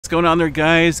going on there,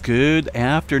 guys? Good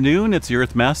afternoon. It's the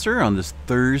Earthmaster on this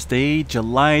Thursday,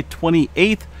 July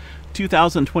 28th,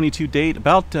 2022 date,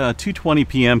 about 2:20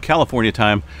 p.m. California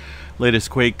time. Latest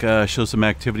quake shows some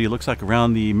activity. It looks like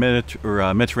around the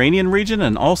Mediterranean region,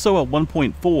 and also a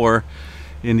 1.4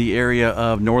 in the area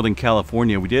of Northern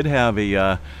California. We did have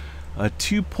a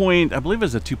 2 point, I believe it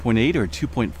was a 2.8 or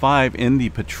 2.5 in the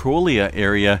Petrolia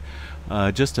area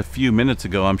just a few minutes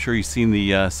ago. I'm sure you've seen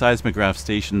the seismograph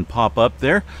station pop up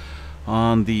there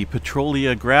on the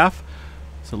Petrolia graph.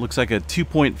 So it looks like a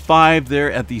 2.5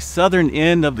 there at the southern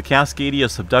end of the Cascadia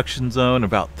subduction zone,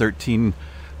 about 13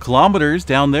 kilometers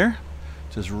down there.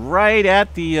 Just right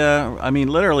at the, I mean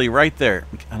literally right there.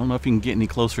 I don't know if you can get any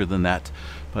closer than that,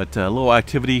 but a little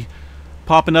activity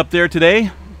popping up there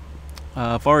today.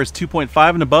 As far as 2.5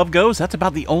 and above goes, that's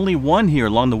about the only one here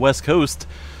along the west coast.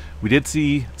 We did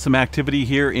see some activity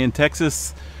here in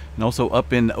Texas and also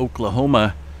up in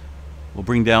Oklahoma. We'll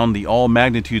bring down the all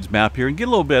magnitudes map here and get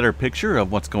a little better picture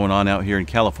of what's going on out here in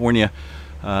California.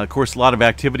 Of course, a lot of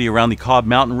activity around the Cobb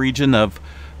Mountain region of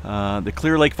the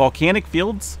Clear Lake volcanic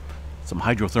fields. Some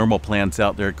hydrothermal plants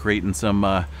out there creating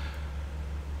some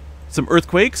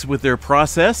earthquakes with their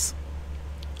process.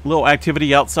 A little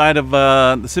activity outside of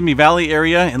the Simi Valley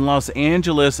area in Los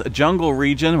Angeles jungle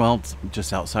region. Well, it's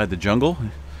just outside the jungle.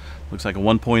 Looks like a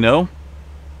 1.0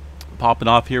 popping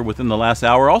off here within the last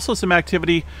hour. Also some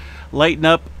activity lighting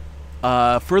up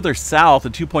further south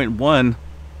at 2.1,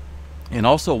 and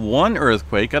also one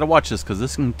earthquake. Gotta watch this because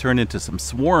this can turn into some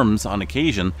swarms on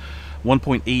occasion.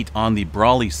 1.8 on the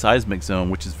Brawley seismic zone,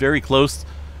 which is very close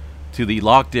to the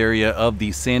locked area of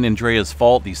the San Andreas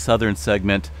Fault, the southern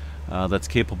segment. That's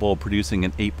capable of producing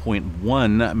an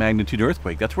 8.1 magnitude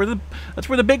earthquake. That's where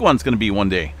the big one's going to be one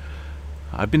day.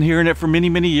 I've been hearing it for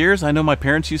many years. I know my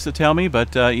parents used to tell me,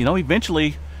 but you know,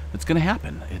 eventually it's going to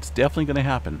happen. It's definitely going to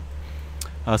happen.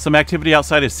 Some activity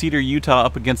outside of Cedar, Utah,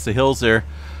 up against the hills there.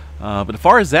 But as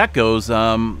far as that goes,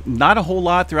 not a whole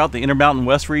lot throughout the Intermountain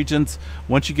West regions.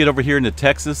 Once you get over here into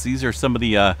Texas, these are some of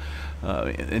the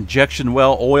injection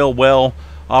well, oil well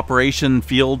operation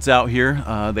fields out here.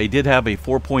 They did have a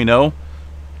 4.0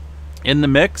 in the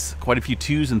mix. Quite a few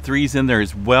 2s and 3s in there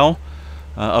as well.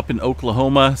 Up in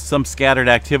Oklahoma, some scattered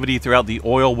activity throughout the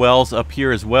oil wells up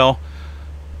here as well.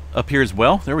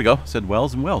 There we go. Said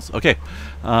wells and wells. Okay.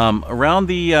 Around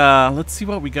the, let's see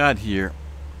what we got here.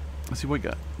 Let's see what we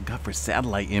got for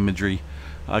satellite imagery.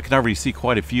 I can already see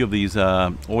quite a few of these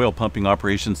oil pumping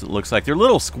operations. It looks like they're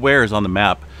little squares on the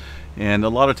map. And a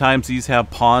lot of times these have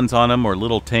ponds on them or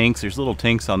little tanks. There's little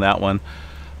tanks on that one.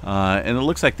 And it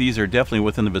looks like these are definitely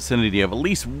within the vicinity of at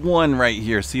least one right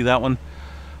here. See that one?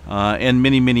 And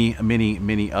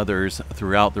many others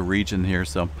throughout the region here.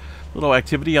 So little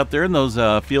activity out there in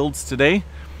those fields today.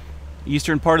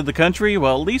 Eastern part of the country,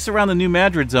 well, at least around the New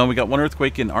Madrid zone, we got one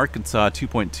earthquake in Arkansas,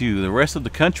 2.2. The rest of the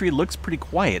country looks pretty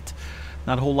quiet.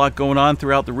 Not a whole lot going on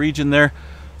throughout the region there.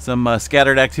 Some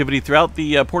scattered activity throughout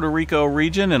the Puerto Rico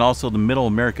region and also the Middle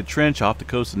America Trench off the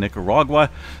coast of Nicaragua,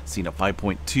 seen at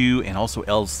 5.2, and also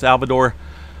El Salvador,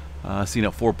 seen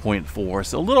at 4.4.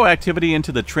 So a little activity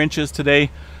into the trenches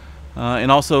today.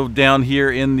 And also down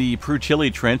here in the Peru Chile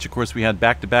Trench, of course, we had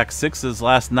back-to-back 6s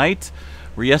last night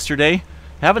or yesterday.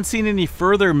 Haven't seen any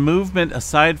further movement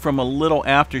aside from a little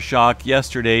aftershock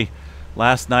yesterday,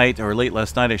 last night, or late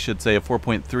last night, I should say, a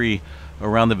 4.3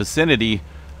 around the vicinity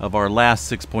of our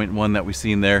last 6.1 that we've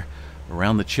seen there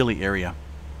around the Chile area.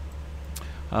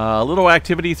 A little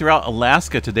activity throughout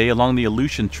Alaska today along the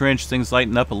Aleutian Trench. Things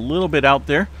lighten up a little bit out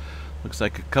there. Looks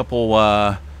like a couple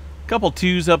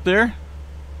 2s up there.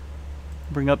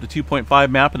 Bring up the 2.5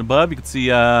 map and above. You can see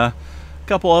a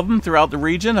couple of them throughout the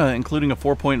region, including a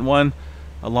 4.1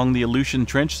 along the Aleutian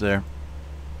Trench there.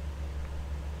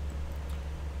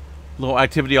 Little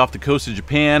activity off the coast of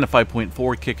Japan, a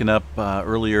 5.4 kicking up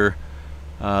earlier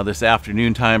this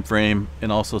afternoon time frame, and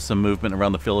also some movement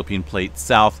around the Philippine Plate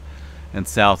south and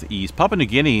southeast. Papua New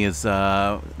Guinea is they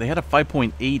had a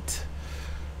 5.8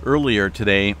 earlier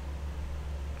today.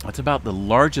 That's about the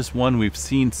largest one we've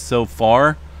seen so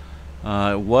far.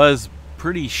 It was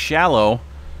pretty shallow,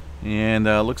 and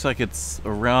looks like it's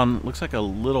around, looks like a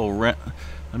little, let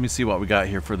me see what we got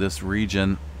here for this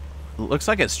region. It looks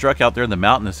like it struck out there in the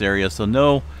mountainous area, so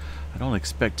no, I don't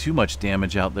expect too much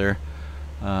damage out there.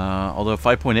 Although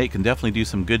 5.8 can definitely do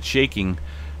some good shaking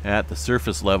at the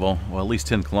surface level, well, at least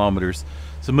 10 kilometers.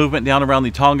 Some movement down around the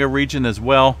Tonga region as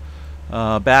well.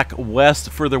 Back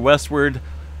west, further westward,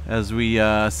 as we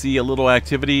see a little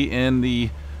activity in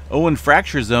the Owen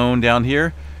fracture zone down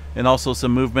here, and also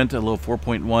some movement, a little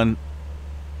 4.1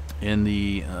 in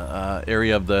the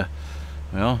area of the,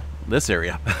 well, this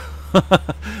area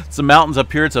Some mountains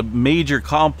up here. It's a major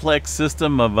complex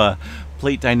system of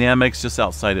plate dynamics just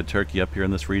outside of Turkey up here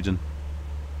in this region.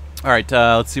 All right,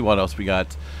 let's see what else we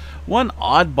got. One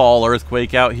oddball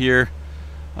earthquake out here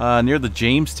near the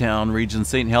Jamestown region,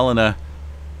 St. Helena,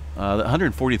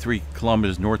 143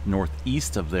 kilometers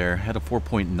northeast of there, had a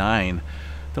 4.9.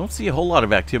 Don't see a whole lot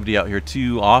of activity out here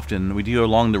too often. We do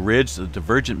along the ridge, the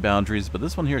divergent boundaries, but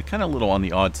this one here kind of a little on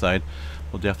the odd side.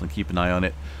 We'll definitely keep an eye on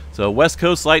it. So West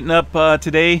Coast lighting up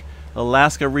today,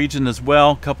 Alaska region as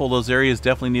well. A couple of those areas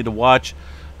definitely need to watch.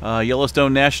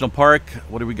 Yellowstone National Park,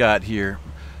 what do we got here?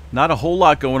 Not a whole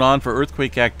lot going on for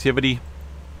earthquake activity.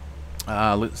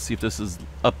 Let's see if this is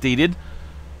updated.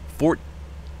 Fort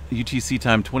UTC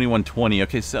time 2120.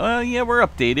 Okay, so yeah, we're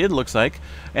updated, looks like.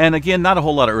 And again, not a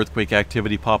whole lot of earthquake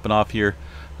activity popping off here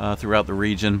throughout the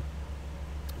region.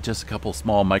 Just a couple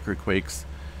small microquakes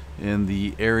in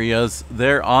the areas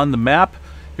there on the map.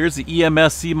 Here's the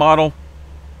EMSC model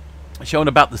showing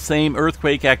about the same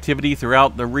earthquake activity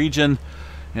throughout the region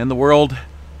and the world,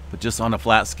 but just on a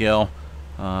flat scale.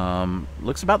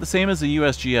 Looks about the same as the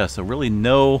USGS, so really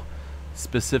no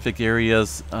specific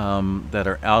areas that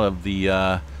are out of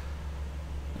the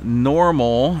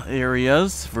normal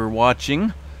areas for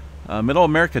watching. Middle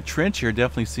America Trench here,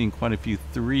 definitely seeing quite a few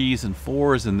 3s and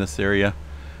 4s in this area.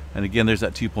 And again, there's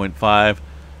that 2.5.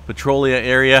 Petrolia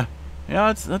area.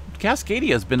 Yeah,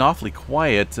 Cascadia has been awfully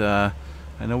quiet. I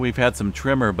know we've had some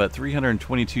tremor, but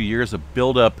 322 years of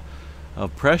buildup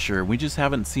of pressure. We just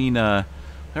haven't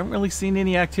really seen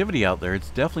any activity out there. It's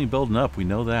definitely building up. We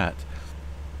know that.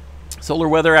 Solar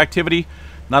weather activity.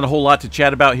 Not a whole lot to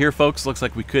chat about here, folks. Looks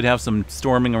like we could have some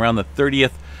storming around the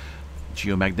 30th.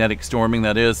 Geomagnetic storming,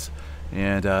 that is.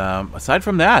 And aside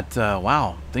from that,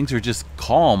 wow, things are just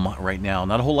calm right now.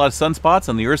 Not a whole lot of sunspots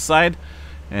on the Earth side.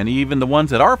 And even the ones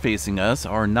that are facing us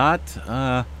are not,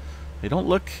 they don't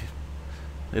look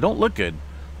good.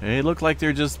 They look like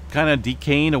they're just kind of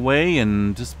decaying away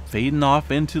and just fading off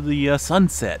into the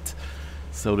sunset,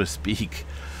 so to speak.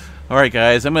 All right,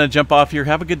 guys, I'm going to jump off here.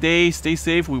 Have a good day. Stay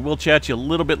safe. We will chat you a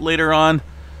little bit later on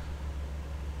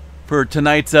for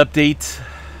tonight's update.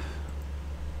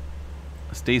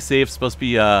 Stay safe. It's supposed to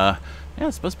be, yeah,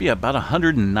 it's supposed to be about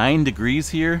 109 degrees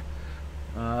here.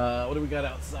 What do we got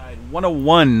outside?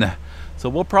 101. So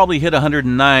we'll probably hit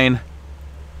 109.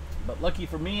 But lucky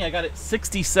for me, I got it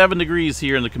 67 degrees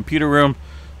here in the computer room.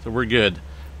 So we're good.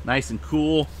 Nice and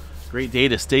cool. Great day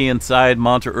to stay inside,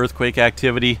 monitor earthquake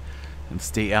activity, and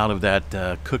stay out of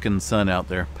that cooking sun out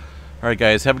there. All right,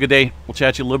 guys, have a good day. We'll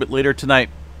chat you a little bit later tonight.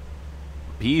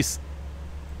 Peace.